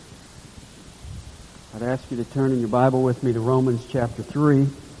I'd ask you to turn in your Bible with me to Romans chapter 3.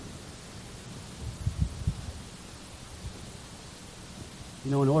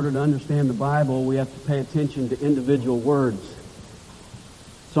 You know, in order to understand the Bible, we have to pay attention to individual words.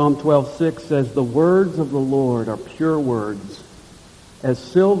 Psalm 12:6 says, "The words of the Lord are pure words, as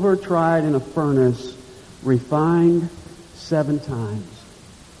silver tried in a furnace, refined 7 times."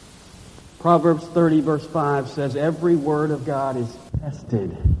 Proverbs 30 verse 5 says, "Every word of God is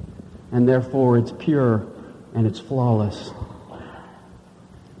tested, and therefore it's pure and it's flawless."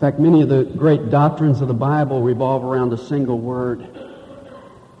 In fact, many of the great doctrines of the Bible revolve around a single word.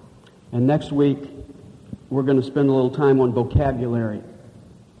 And next week, we're going to spend a little time on vocabulary.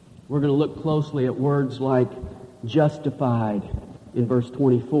 We're going to look closely at words like justified in verse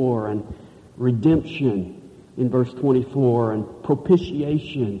 24, and redemption in verse 24, and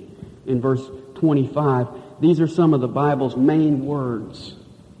propitiation in verse 25. These are some of the Bible's main words.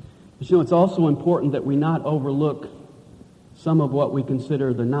 But you know, it's also important that we not overlook some of what we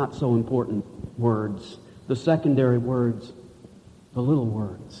consider the not so important words, the secondary words, the little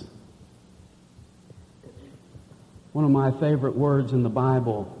words. One of my favorite words in the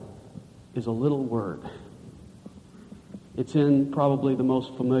Bible is a little word. It's in probably the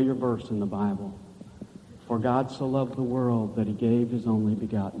most familiar verse in the Bible. "For God so loved the world that He gave His only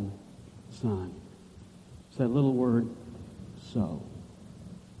begotten Son." It's that little word, "so."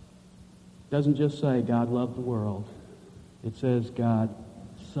 It doesn't just say God loved the world. It says God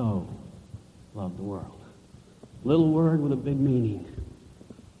so loved the world. Little word with a big meaning,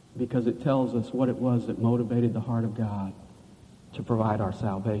 because it tells us what it was that motivated the heart of God to provide our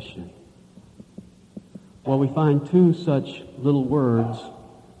salvation. Well, we find 2 such little words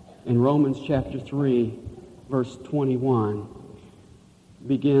in Romans chapter 3, verse 21.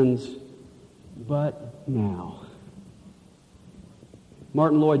 Begins, "But now."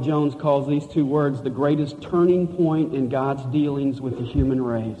 Martin Lloyd-Jones calls these 2 words the greatest turning point in God's dealings with the human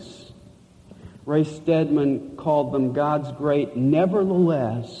race. Ray Stedman called them God's great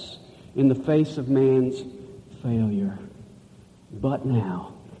nevertheless in the face of man's failure. But now.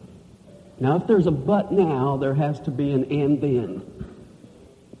 Now, if there's a but now, there has to be an and then.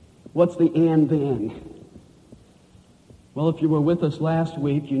 What's the and then? Well, if you were with us last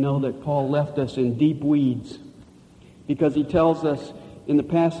week, you know that Paul left us in deep weeds, because he tells us in the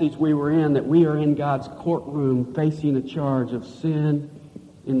passage we were in that we are in God's courtroom facing a charge of sin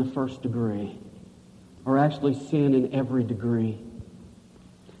in the first degree, or actually sin in every degree.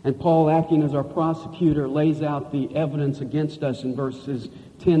 And Paul, acting as our prosecutor, lays out the evidence against us in verses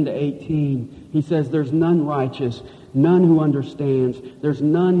 10 to 18. He says, "There's none righteous, none who understands. There's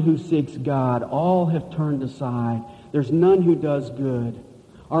none who seeks God. All have turned aside. There's none who does good.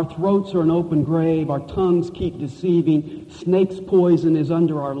 Our throats are an open grave. Our tongues keep deceiving. Snake's poison is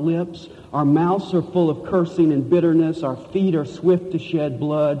under our lips. Our mouths are full of cursing and bitterness. Our feet are swift to shed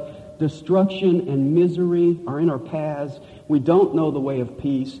blood. Destruction and misery are in our paths. We don't know the way of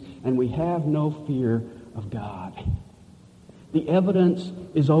peace, and we have no fear of God." The evidence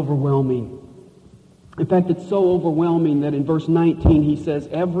is overwhelming. In fact, it's so overwhelming that in verse 19 he says,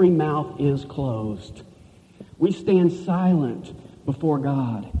 "Every mouth is closed." We stand silent before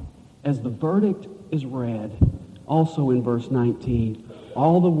God as the verdict is read. Also in verse 19,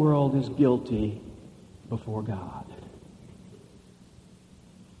 all the world is guilty before God.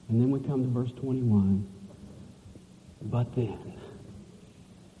 And then we come to verse 21. But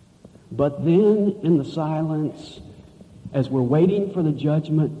then in the silence, as we're waiting for the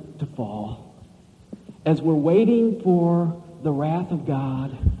judgment to fall, as we're waiting for the wrath of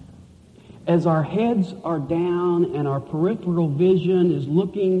God, as our heads are down and our peripheral vision is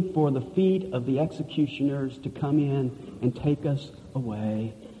looking for the feet of the executioners to come in and take us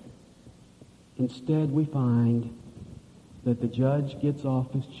away, instead we find that the judge gets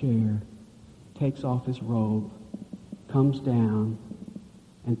off his chair, takes off his robe, comes down,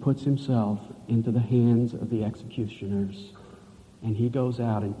 and puts himself into the hands of the executioners, and he goes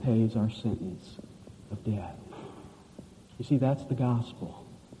out and pays our sentence of death. You see, that's the gospel.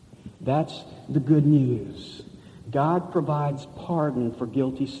 That's the good news. God provides pardon for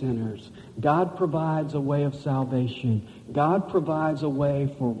guilty sinners. God provides a way of salvation. God provides a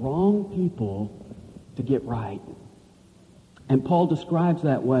way for wrong people to get right. And Paul describes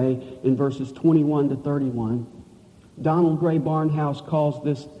that way in verses 21 to 31. Donald Gray Barnhouse calls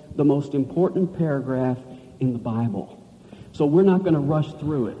this the most important paragraph in the Bible. So we're not going to rush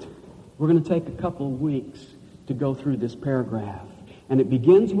through it. We're going to take a couple of weeks to go through this paragraph. And it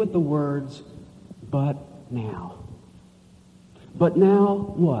begins with the words, "But now." But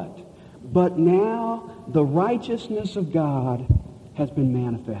now what? But now the righteousness of God has been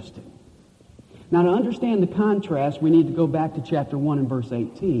manifested. Now, to understand the contrast, we need to go back to chapter 1 and verse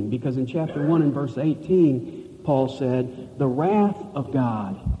 18, because in chapter 1 and verse 18, Paul said, the wrath of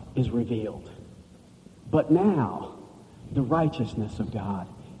God is revealed. But now, the righteousness of God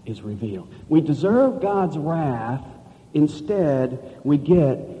is revealed. We deserve God's wrath. Instead, we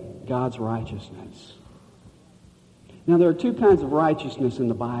get God's righteousness. Now, there are two kinds of righteousness in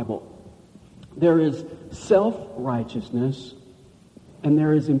the Bible. There is self-righteousness, and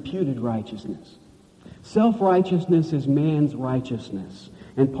there is imputed righteousness. Self-righteousness is man's righteousness.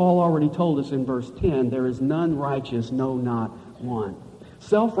 And Paul already told us in verse 10, there is none righteous, no, not one.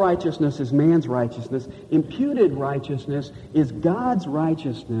 Self-righteousness is man's righteousness. Imputed righteousness is God's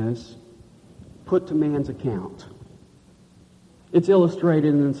righteousness put to man's account. It's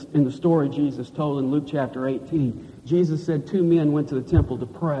illustrated in the story Jesus told in Luke chapter 18. Jesus said 2 men went to the temple to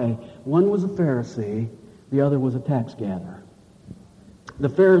pray. One was a Pharisee, the other was a tax gatherer. The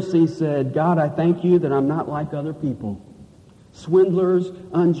Pharisee said, God, I thank you that I'm not like other people. Swindlers,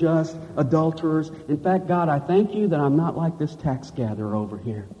 unjust, adulterers. In fact, God, I thank you that I'm not like this tax gatherer over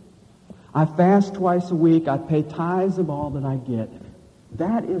here. I fast twice a week. I pay tithes of all that I get.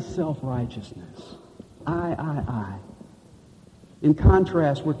 That is self-righteousness. I. In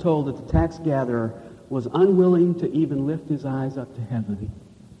contrast, we're told that the tax gatherer was unwilling to even lift his eyes up to heaven.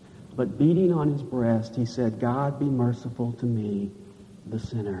 But beating on his breast, he said, God, be merciful to me, the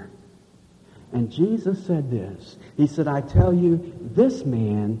sinner. And Jesus said this. He said, I tell you, this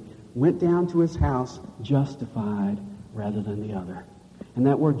man went down to his house justified rather than the other. And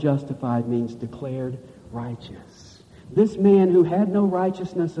that word justified means declared righteous. This man who had no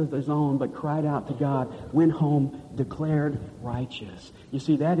righteousness of his own but cried out to God went home declared righteous. You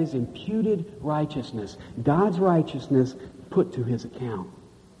see, that is imputed righteousness. God's righteousness put to his account.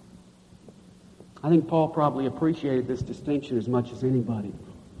 I think Paul probably appreciated this distinction as much as anybody.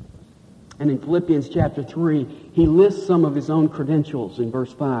 And in Philippians chapter 3, he lists some of his own credentials in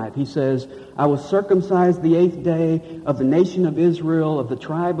verse 5. He says, I was circumcised the 8th day of the nation of Israel, of the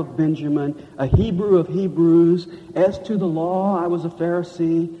tribe of Benjamin, a Hebrew of Hebrews. As to the law, I was a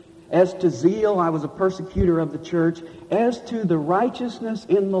Pharisee. As to zeal, I was a persecutor of the church. As to the righteousness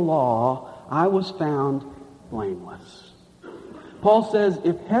in the law, I was found blameless. Paul says,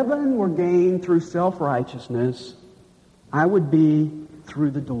 if heaven were gained through self-righteousness, I would be through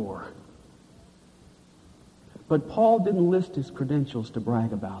the door. But Paul didn't list his credentials to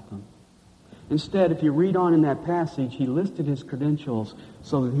brag about them. Instead, if you read on in that passage, he listed his credentials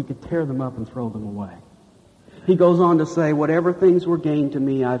so that he could tear them up and throw them away. He goes on to say, whatever things were gained to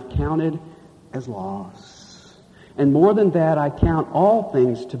me, I've counted as loss. And more than that, I count all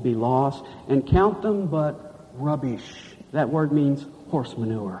things to be lost and count them but rubbish. That word means horse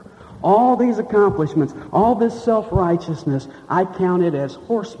manure. All these accomplishments, all this self-righteousness, I count it as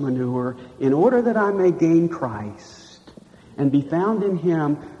horse manure in order that I may gain Christ and be found in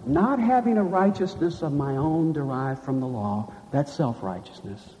Him, not having a righteousness of my own derived from the law. That's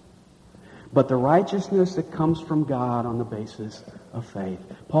self-righteousness. But the righteousness that comes from God on the basis of faith.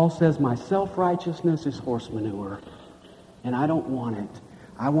 Paul says, my self-righteousness is horse manure, and I don't want it.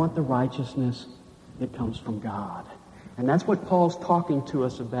 I want the righteousness that comes from God. And that's what Paul's talking to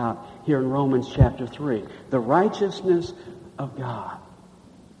us about here in Romans chapter 3. The righteousness of God.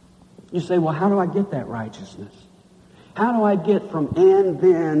 You say, well, how do I get that righteousness? How do I get from and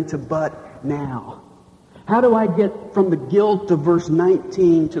then to but now? How do I get from the guilt of verse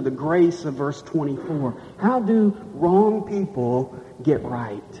 19 to the grace of verse 24? How do wrong people get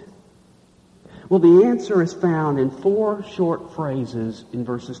right? Well, the answer is found in 4 short phrases in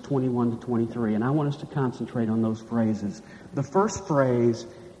verses 21 to 23, and I want us to concentrate on those phrases. The first phrase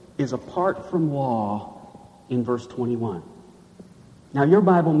is apart from law in verse 21. Now, your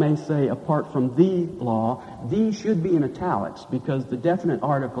Bible may say apart from the law. The should be in italics because the definite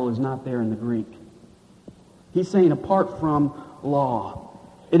article is not there in the Greek. He's saying apart from law.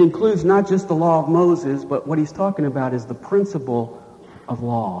 It includes not just the law of Moses, but what he's talking about is the principle of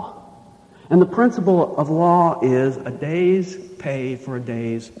law. And the principle of law is a day's pay for a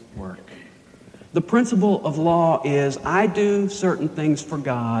day's work. The principle of law is I do certain things for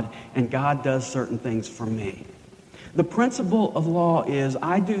God and God does certain things for me. The principle of law is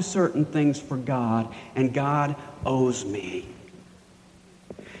I do certain things for God and God owes me.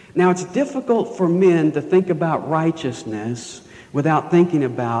 Now, it's difficult for men to think about righteousness without thinking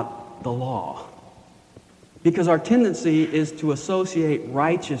about the law. Because our tendency is to associate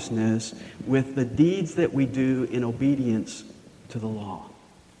righteousness with the deeds that we do in obedience to the law.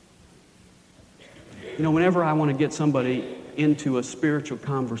 You know, whenever I want to get somebody into a spiritual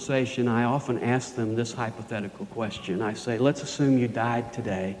conversation, I often ask them this hypothetical question. I say, let's assume you died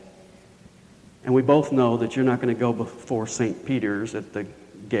today And we both know that you're not going to go before St. Peter's at the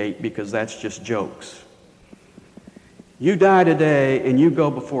gate because that's just jokes. You die today and you go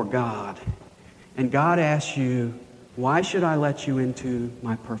before God. And God asks you, why should I let you into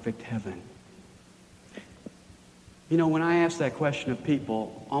my perfect heaven? You know, when I ask that question of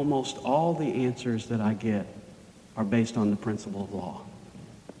people, almost all the answers that I get are based on the principle of law.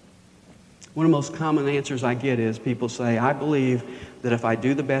 One of the most common answers I get is people say, I believe that if I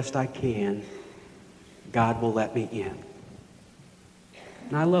do the best I can, God will let me in.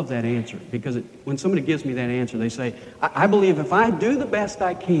 And I love that answer because when somebody gives me that answer, they say, I believe if I do the best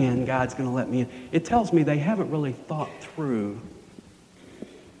I can, God's going to let me in. It tells me they haven't really thought through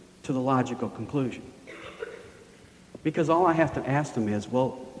to the logical conclusion. Because all I have to ask them is,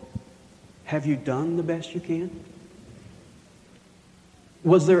 well, have you done the best you can?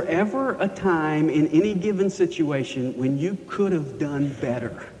 Was there ever a time in any given situation when you could have done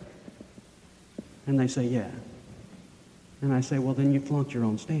better? And they say, yeah. And I say, well, then you flunked your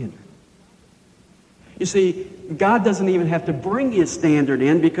own standard. You see, God doesn't even have to bring his standard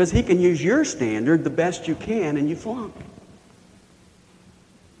in because he can use your standard the best you can and you flunk.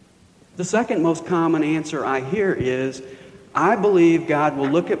 The second most common answer I hear is, I believe God will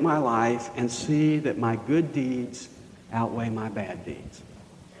look at my life and see that my good deeds outweigh my bad deeds.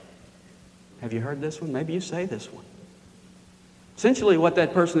 Have you heard this one? Maybe you say this one. Essentially what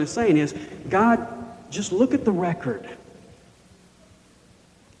that person is saying is, God, just look at the record.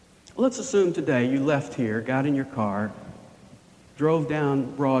 Let's assume today you left here, got in your car, drove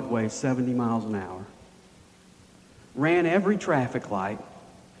down Broadway 70 miles an hour, ran every traffic light.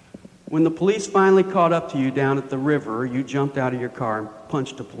 When the police finally caught up to you down at the river, you jumped out of your car and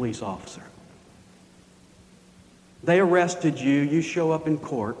punched a police officer. They arrested you. You show up in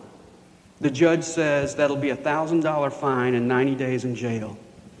court. The judge says that'll be a $1,000 fine and 90 days in jail.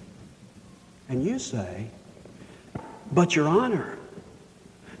 And you say, but Your Honor,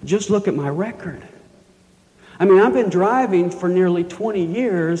 just look at my record. I mean, I've been driving for nearly 20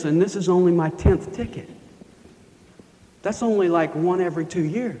 years, and this is only my 10th ticket. That's only like one every 2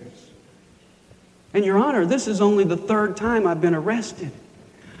 years. And Your Honor, this is only the third time I've been arrested.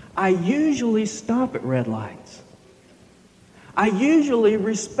 I usually stop at red lights. I usually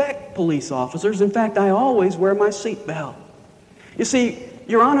respect police officers. In fact, I always wear my seatbelt. You see,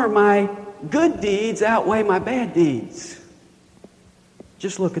 Your Honor, my good deeds outweigh my bad deeds.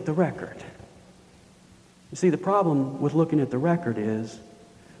 Just look at the record. You see, the problem with looking at the record is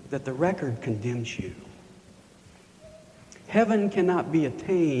that the record condemns you. Heaven cannot be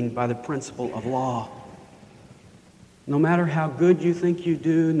attained by the principle of law. No matter how good you think you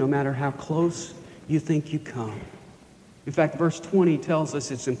do, no matter how close you think you come. In fact, verse 20 tells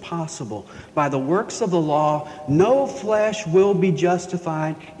us it's impossible. By the works of the law, no flesh will be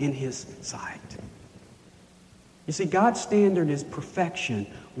justified in his sight. You see, God's standard is perfection,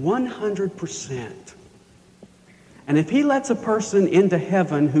 100%. And if he lets a person into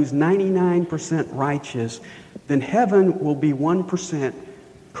heaven who's 99% righteous, then heaven will be 1%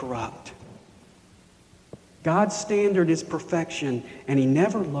 corrupt. God's standard is perfection, and he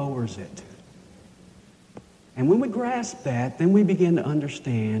never lowers it. And when we grasp that, then we begin to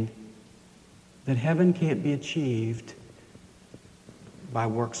understand that heaven can't be achieved by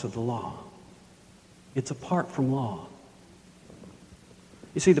works of the law. It's apart from law.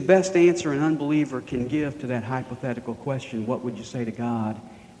 You see, the best answer an unbeliever can give to that hypothetical question, what would you say to God,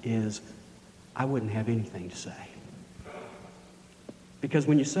 is, I wouldn't have anything to say. Because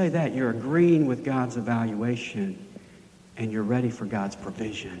when you say that, you're agreeing with God's evaluation and you're ready for God's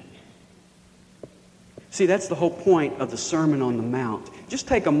provision. See, that's the whole point of the Sermon on the Mount. Just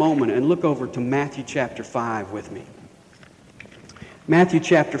take a moment and look over to Matthew chapter 5 with me. Matthew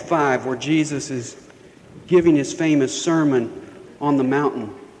chapter 5, where Jesus is giving his famous Sermon on the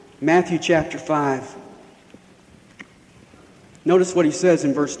Mountain. Matthew chapter 5. Notice what he says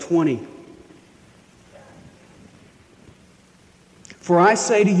in verse 20. For I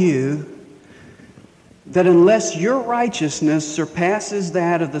say to you that unless your righteousness surpasses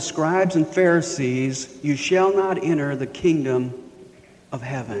that of the scribes and Pharisees, you shall not enter the kingdom of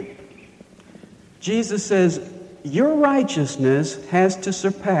heaven. Jesus says, your righteousness has to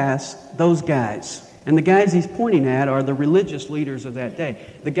surpass those guys. And the guys he's pointing at are the religious leaders of that day.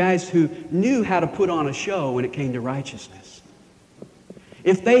 The guys who knew how to put on a show when it came to righteousness.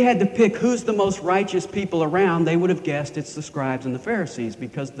 If they had to pick who's the most righteous people around, they would have guessed it's the scribes and the Pharisees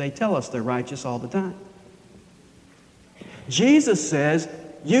because they tell us they're righteous all the time. Jesus says,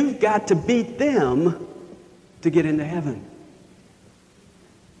 you've got to beat them to get into heaven.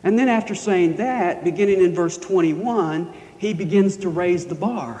 And then after saying that, beginning in verse 21, he begins to raise the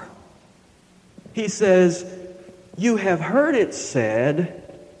bar. He says, you have heard it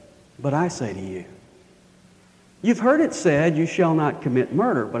said, but I say to you. You've heard it said, you shall not commit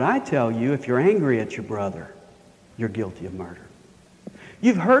murder. But I tell you, if you're angry at your brother, you're guilty of murder.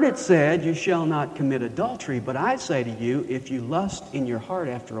 You've heard it said, you shall not commit adultery. But I say to you, if you lust in your heart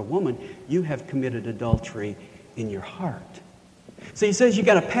after a woman, you have committed adultery in your heart. So he says you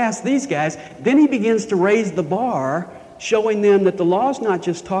got to pass these guys. Then he begins to raise the bar, showing them that the law's not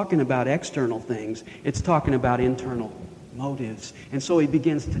just talking about external things. It's talking about internal motives. And so he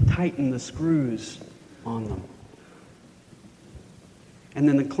begins to tighten the screws on them. And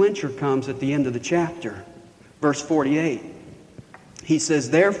then the clincher comes at the end of the chapter. Verse 48. He says,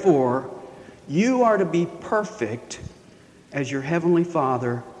 therefore, you are to be perfect as your heavenly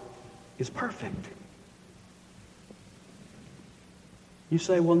Father is perfect. You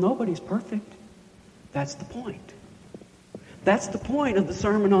say, well, nobody's perfect. That's the point. That's the point of the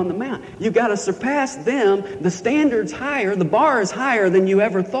Sermon on the Mount. You've got to surpass them. The standard's higher. The bar is higher than you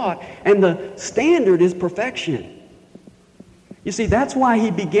ever thought. And the standard is perfection. You see, that's why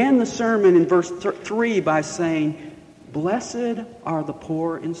he began the sermon in verse 3 by saying, blessed are the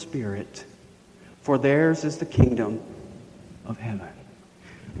poor in spirit, for theirs is the kingdom of heaven.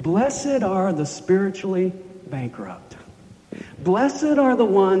 Blessed are the spiritually bankrupt. Blessed are the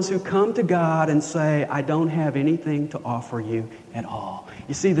ones who come to God and say, I don't have anything to offer you at all.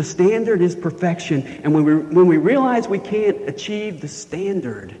 You see, the standard is perfection. And when we realize we can't achieve the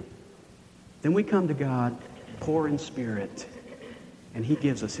standard, then we come to God poor in spirit, and he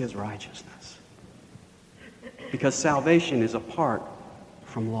gives us his righteousness. Because salvation is apart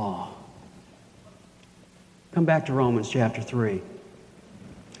from law. Come back to Romans chapter 3.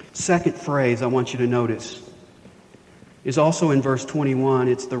 Second phrase I want you to notice is also in verse 21.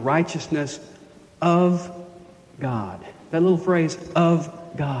 It's the righteousness of God. That little phrase,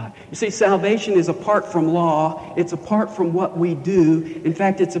 of God. You see, salvation is apart from law. It's apart from what we do. In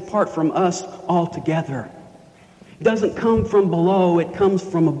fact, it's apart from us altogether. It doesn't come from below. It comes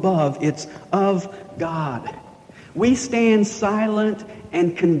from above. It's of God. We stand silent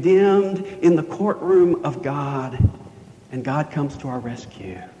and condemned in the courtroom of God, and God comes to our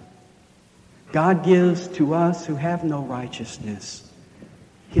rescue. God gives to us who have no righteousness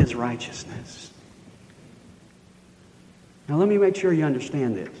his righteousness. Now let me make sure you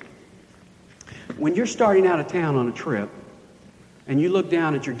understand this. When you're starting out of town on a trip, and you look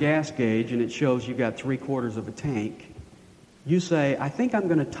down at your gas gauge and it shows you got 3/4 of a tank, you say, I think I'm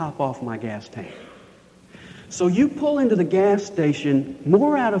going to top off my gas tank. So you pull into the gas station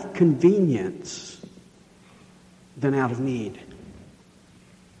more out of convenience than out of need.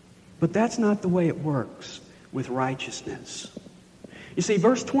 But that's not the way it works with righteousness. You see,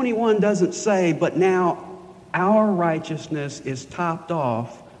 verse 21 doesn't say, but now our righteousness is topped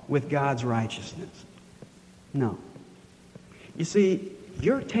off with God's righteousness. No. You see,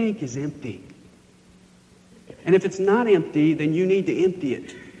 your tank is empty. And if it's not empty, then you need to empty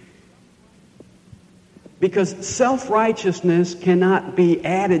it. Because self-righteousness cannot be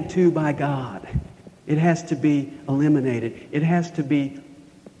added to by God. It has to be eliminated. It has to be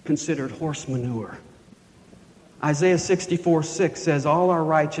considered horse manure. Isaiah 64:6 says, all our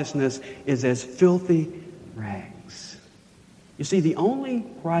righteousness is as filthy rags. You see, the only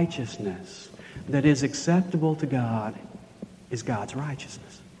righteousness that is acceptable to God is God's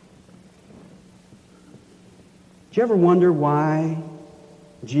righteousness. Do you ever wonder why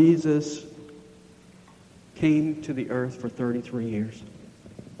Jesus came to the earth for 33 years?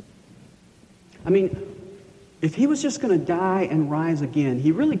 I mean, if he was just going to die and rise again,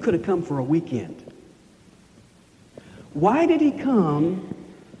 he really could have come for a weekend. Why did he come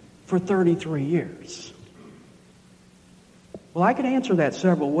for 33 years? Well, I could answer that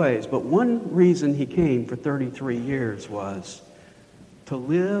several ways, but one reason he came for 33 years was to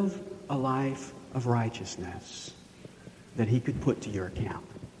live a life of righteousness that he could put to your account.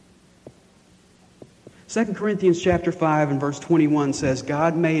 2 Corinthians chapter 5 and verse 21 says,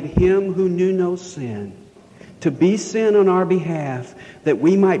 God made him who knew no sin to be sin on our behalf, that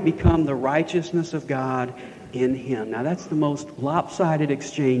we might become the righteousness of God in him. Now that's the most lopsided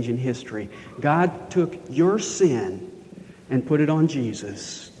exchange in history. God took your sin and put it on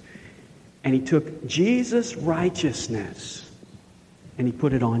Jesus. And he took Jesus' righteousness and he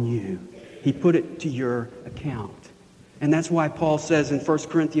put it on you. He put it to your account. And that's why Paul says in 1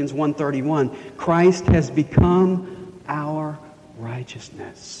 Corinthians 1:31, Christ has become our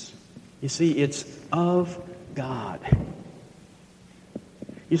righteousness. You see, it's of God.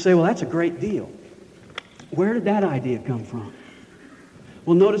 You say, well, that's a great deal. Where did that idea come from?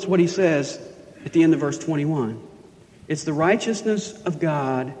 Well, notice what he says at the end of verse 21. It's the righteousness of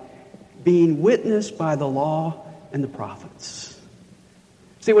God being witnessed by the law and the prophets.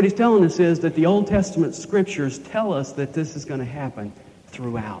 See, what he's telling us is that the Old Testament scriptures tell us that this is going to happen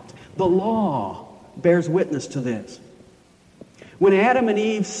throughout. The law bears witness to this. When Adam and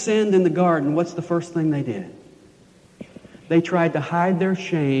Eve sinned in the garden, what's the first thing they did? They tried to hide their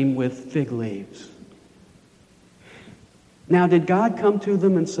shame with fig leaves. Now, did God come to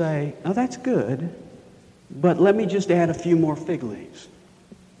them and say, "Oh, that's good, but let me just add a few more fig leaves"?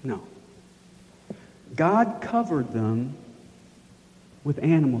 No. God covered them with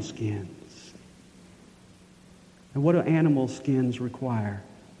animal skins. And what do animal skins require?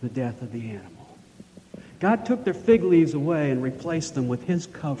 The death of the animal. God took their fig leaves away and replaced them with His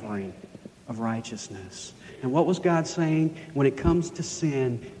covering of righteousness. And what was God saying? When it comes to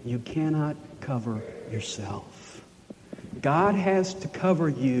sin, you cannot cover yourself. God has to cover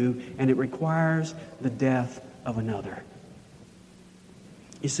you, and it requires the death of another.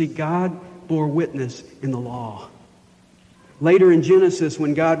 You see, God bore witness in the law. Later in Genesis,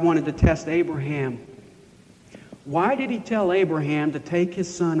 when God wanted to test Abraham, why did He tell Abraham to take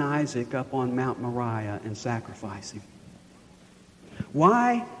his son Isaac up on Mount Moriah and sacrifice him?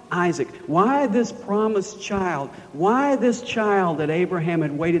 Why Isaac? Why this promised child? Why this child that Abraham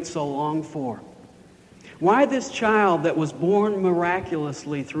had waited so long for? Why this child that was born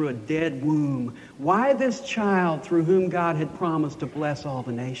miraculously through a dead womb? Why this child through whom God had promised to bless all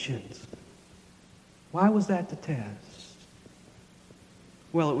the nations? Why was that the test?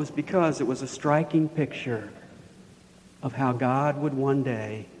 Well, it was because it was a striking picture of how God would one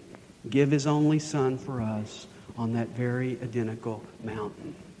day give His only Son for us on that very identical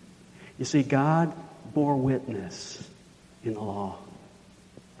mountain. You see, God bore witness in the law.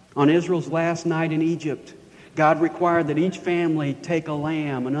 On Israel's last night in Egypt, God required that each family take a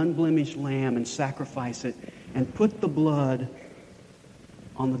lamb, an unblemished lamb, and sacrifice it and put the blood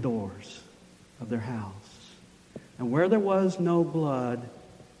on the doors of their house. And where there was no blood,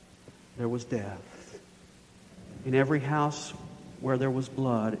 there was death. In every house where there was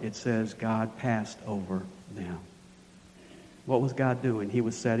blood, it says God passed over them. What was God doing? He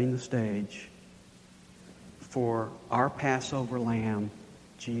was setting the stage for our Passover lamb,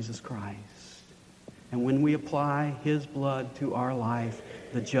 Jesus Christ. And when we apply His blood to our life,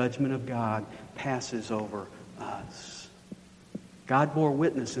 the judgment of God passes over us. God bore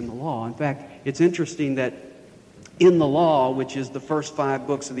witness in the law. In fact, it's interesting that in the law, which is the first 5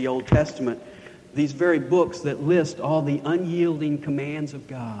 books of the Old Testament, these very books that list all the unyielding commands of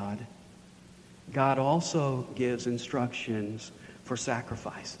God, God also gives instructions for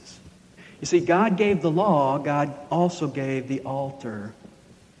sacrifices. You see, God gave the law, God also gave the altar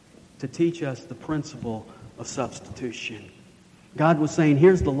to teach us the principle of substitution. God was saying,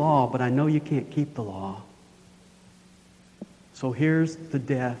 here's the law, but I know you can't keep the law. So here's the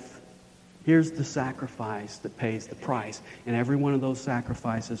death. Here's the sacrifice that pays the price. And every one of those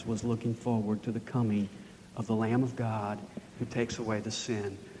sacrifices was looking forward to the coming of the Lamb of God who takes away the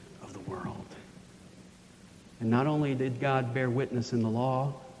sin of the world. And not only did God bear witness in the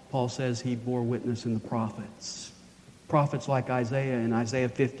law, Paul says He bore witness in the prophets. Prophets like Isaiah in Isaiah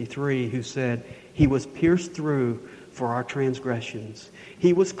 53 who said, He was pierced through for our transgressions.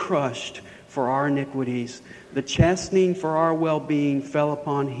 He was crushed for our iniquities. The chastening for our well-being fell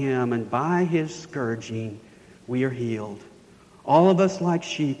upon Him, and by His scourging we are healed. All of us like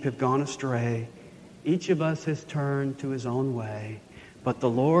sheep have gone astray. Each of us has turned to his own way. But the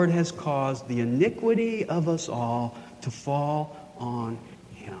Lord has caused the iniquity of us all to fall on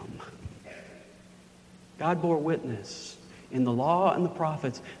Him. God bore witness in the law and the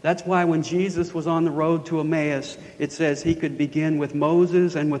prophets. That's why when Jesus was on the road to Emmaus, it says He could begin with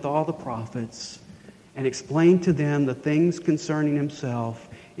Moses and with all the prophets and explain to them the things concerning Himself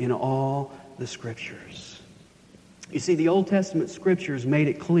in all the Scriptures. You see, the Old Testament Scriptures made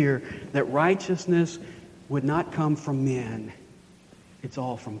it clear that righteousness would not come from men. It's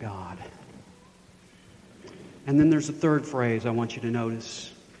all from God. And then there's a third phrase I want you to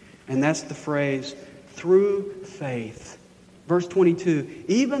notice. And that's the phrase, through faith. Verse 22,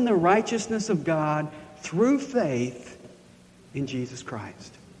 even the righteousness of God through faith in Jesus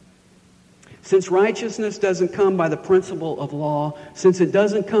Christ. Since righteousness doesn't come by the principle of law, since it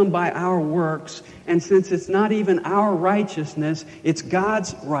doesn't come by our works, and since it's not even our righteousness, it's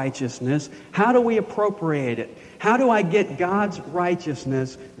God's righteousness, how do we appropriate it? How do I get God's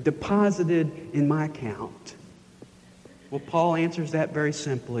righteousness deposited in my account? Well, Paul answers that very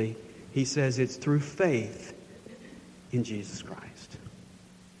simply. He says it's through faith in Jesus Christ.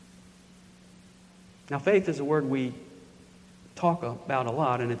 Now, faith is a word we talk about a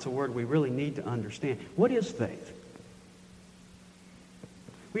lot, and it's a word we really need to understand. What is faith?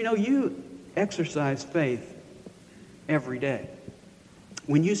 We know you exercise faith every day.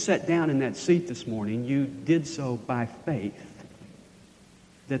 When you sat down in that seat this morning, you did so by faith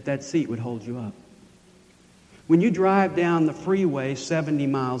that seat would hold you up. When you drive down the freeway 70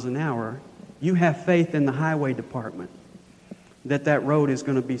 miles an hour, you have faith in the highway department that road is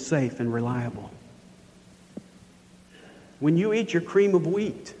going to be safe and reliable. When you eat your cream of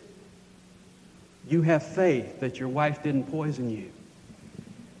wheat, you have faith that your wife didn't poison you.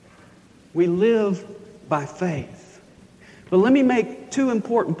 We live by faith. But let me make two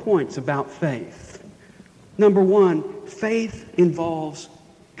important points about faith. Number one, faith involves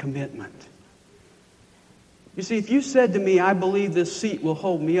commitment. You see, if you said to me, I believe this seat will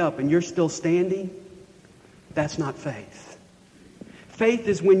hold me up, and you're still standing, that's not faith. Faith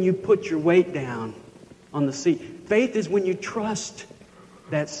is when you put your weight down on the seat. Faith is when you trust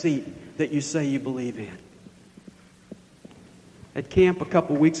that seat that you say you believe in. At camp a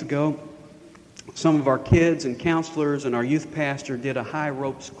couple weeks ago, some of our kids and counselors and our youth pastor did a high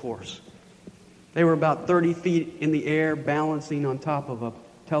ropes course. They were about 30 feet in the air, balancing on top of a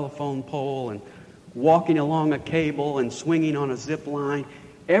telephone pole and walking along a cable and swinging on a zip line.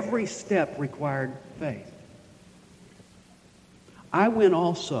 Every step required faith. I went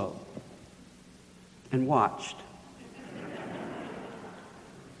also and watched.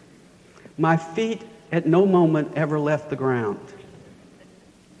 My feet at no moment ever left the ground.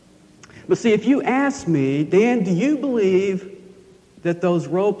 But see, if you ask me, Dan, do you believe that those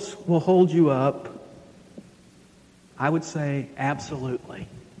ropes will hold you up? I would say absolutely.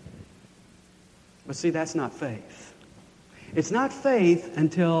 But see, that's not faith. It's not faith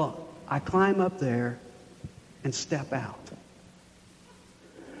until I climb up there and step out.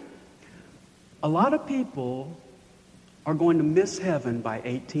 A lot of people are going to miss heaven by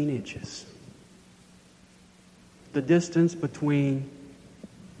 18 inches. The distance between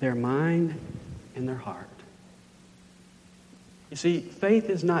their mind and their heart. You see, faith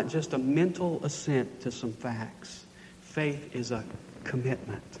is not just a mental assent to some facts. Faith is a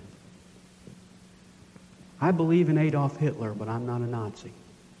commitment. I believe in Adolf Hitler, but I'm not a Nazi.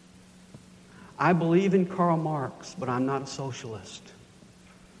 I believe in Karl Marx, but I'm not a socialist.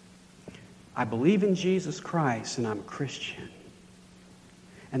 I believe in Jesus Christ, and I'm a Christian.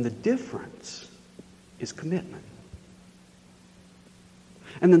 And the difference is commitment.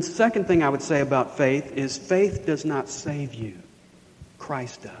 And then the second thing I would say about faith is faith does not save you.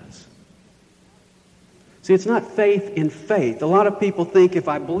 Christ does. See, it's not faith in faith. A lot of people think if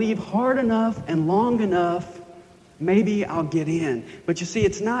I believe hard enough and long enough, maybe I'll get in. But you see,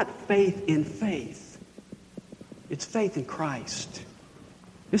 it's not faith in faith. It's faith in Christ.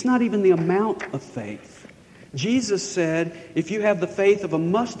 It's not even the amount of faith. Jesus said, if you have the faith of a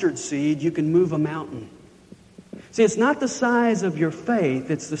mustard seed, you can move a mountain. See, it's not the size of your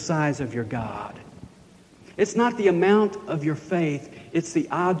faith, it's the size of your God. It's not the amount of your faith, it's the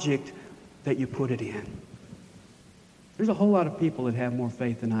object that you put it in. There's a whole lot of people that have more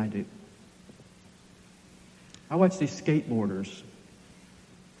faith than I do. I watch these skateboarders.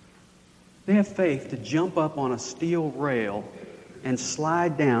 They have faith to jump up on a steel rail and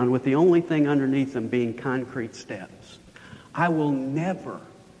slide down with the only thing underneath them being concrete steps. I will never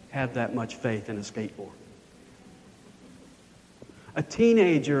have that much faith in a skateboard. A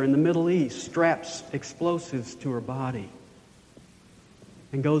teenager in the Middle East straps explosives to her body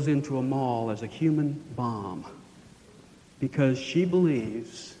and goes into a mall as a human bomb because she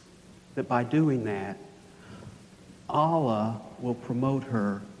believes that by doing that, Allah will promote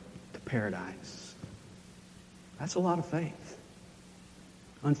her to paradise. That's a lot of faith.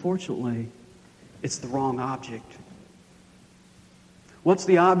 Unfortunately, it's the wrong object. What's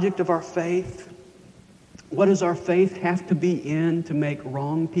the object of our faith? What does our faith have to be in to make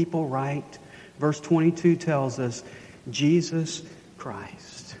wrong people right? Verse 22 tells us, Jesus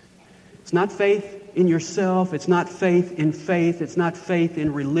Christ. It's not faith in yourself. It's not faith in faith. It's not faith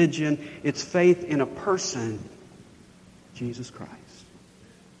in religion. It's faith in a person, Jesus Christ.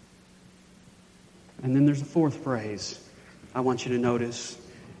 And then there's a fourth phrase I want you to notice,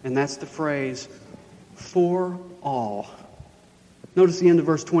 and that's the phrase, for all. Notice the end of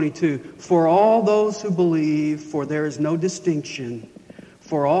verse 22. For all those who believe, for there is no distinction,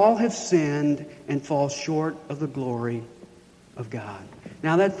 for all have sinned and fall short of the glory of God.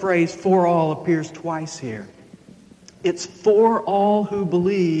 Now that phrase, for all, appears twice here. It's for all who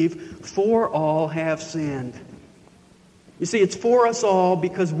believe, for all have sinned. You see, it's for us all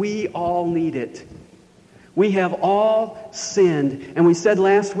because we all need it. We have all sinned. And we said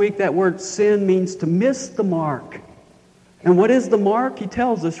last week that word sin means to miss the mark. And what is the mark? He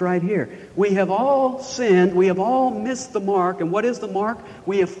tells us right here. We have all sinned. We have all missed the mark. And what is the mark?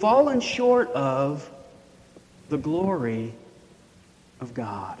 We have fallen short of the glory of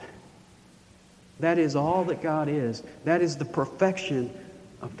God. That is all that God is. That is the perfection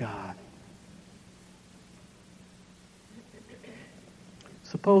of God.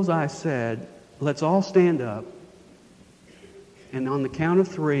 Suppose I said, let's all stand up, and on the count of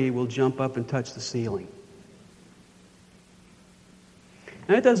 3, we'll jump up and touch the ceiling.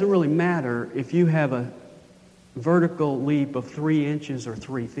 Now, it doesn't really matter if you have a vertical leap of 3 inches or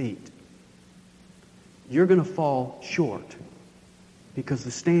 3 feet. You're going to fall short because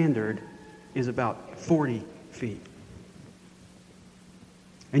the standard is about 40 feet.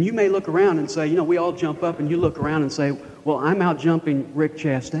 And you may look around and say, we all jump up, and you look around and say, well, I'm out jumping Rick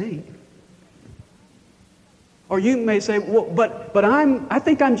Chastain. Or you may say, well, but I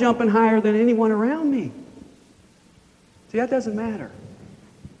think I'm jumping higher than anyone around me. See, that doesn't matter.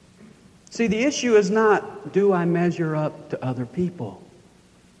 See, the issue is not, do I measure up to other people?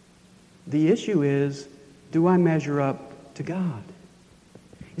 The issue is, do I measure up to God?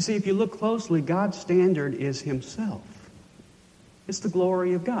 You see, if you look closely, God's standard is Himself. It's the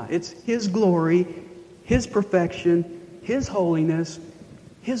glory of God. It's His glory, His perfection, His holiness,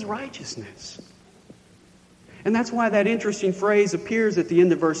 His righteousness. And that's why that interesting phrase appears at the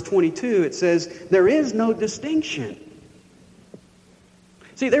end of verse 22. It says, there is no distinction.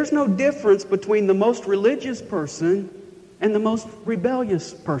 See, there's no difference between the most religious person and the most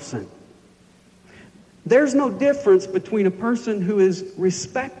rebellious person. There's no difference between a person who is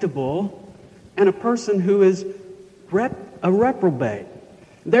respectable and a person who is a reprobate.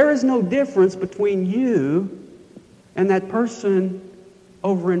 There is no difference between you and that person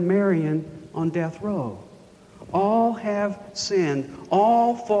over in Marion on death row. All have sinned.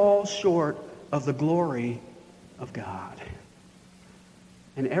 All fall short of the glory of God.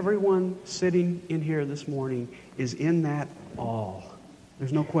 And everyone sitting in here this morning is in that all.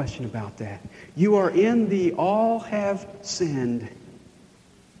 There's no question about that. You are in the all have sinned.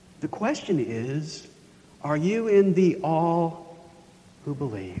 The question is, are you in the all who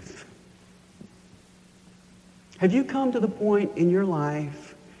believe? Have you come to the point in your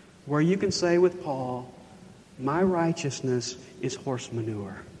life where you can say with Paul, my righteousness is horse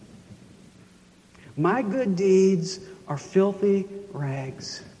manure. My good deeds are filthy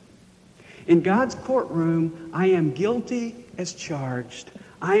rags. In God's courtroom, I am guilty as charged.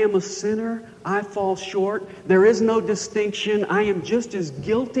 I am a sinner. I fall short. There is no distinction. I am just as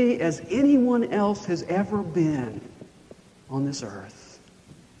guilty as anyone else has ever been on this earth.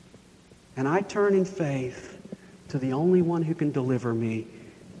 And I turn in faith to the only one who can deliver me,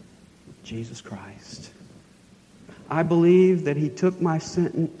 Jesus Christ. I believe that He took my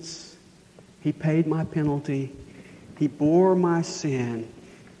sentence, He paid my penalty, He bore my sin,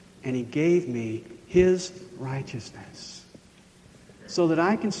 and He gave me His righteousness, so that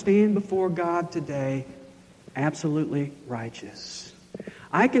I can stand before God today absolutely righteous.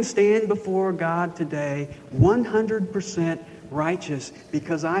 I can stand before God today 100% righteous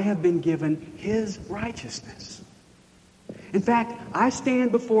because I have been given His righteousness. In fact, I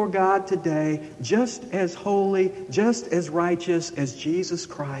stand before God today just as holy, just as righteous as Jesus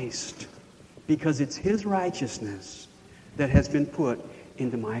Christ, because it's His righteousness that has been put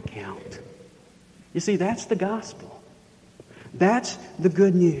into my account. You see, that's the gospel. That's the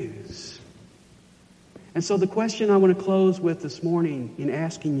good news. And so the question I want to close with this morning in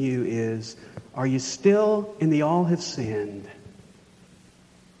asking you is, are you still in the all have sinned?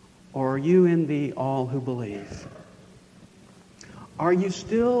 Or are you in the all who believe? Are you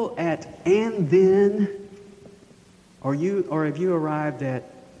still at and then? Or have you arrived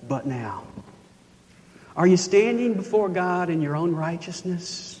at but now? Are you standing before God in your own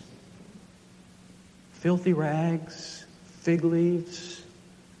righteousness? Filthy rags, fig leaves?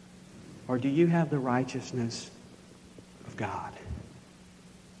 Or do you have the righteousness of God?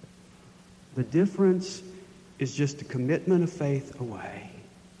 The difference is just a commitment of faith away.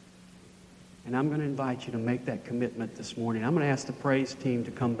 And I'm going to invite you to make that commitment this morning. I'm going to ask the praise team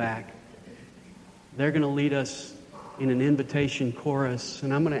to come back. They're going to lead us in an invitation chorus.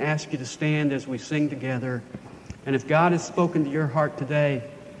 And I'm going to ask you to stand as we sing together. And if God has spoken to your heart today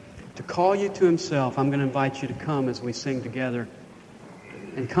to call you to Himself, I'm going to invite you to come as we sing together.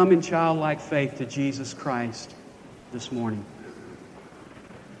 And come in childlike faith to Jesus Christ this morning.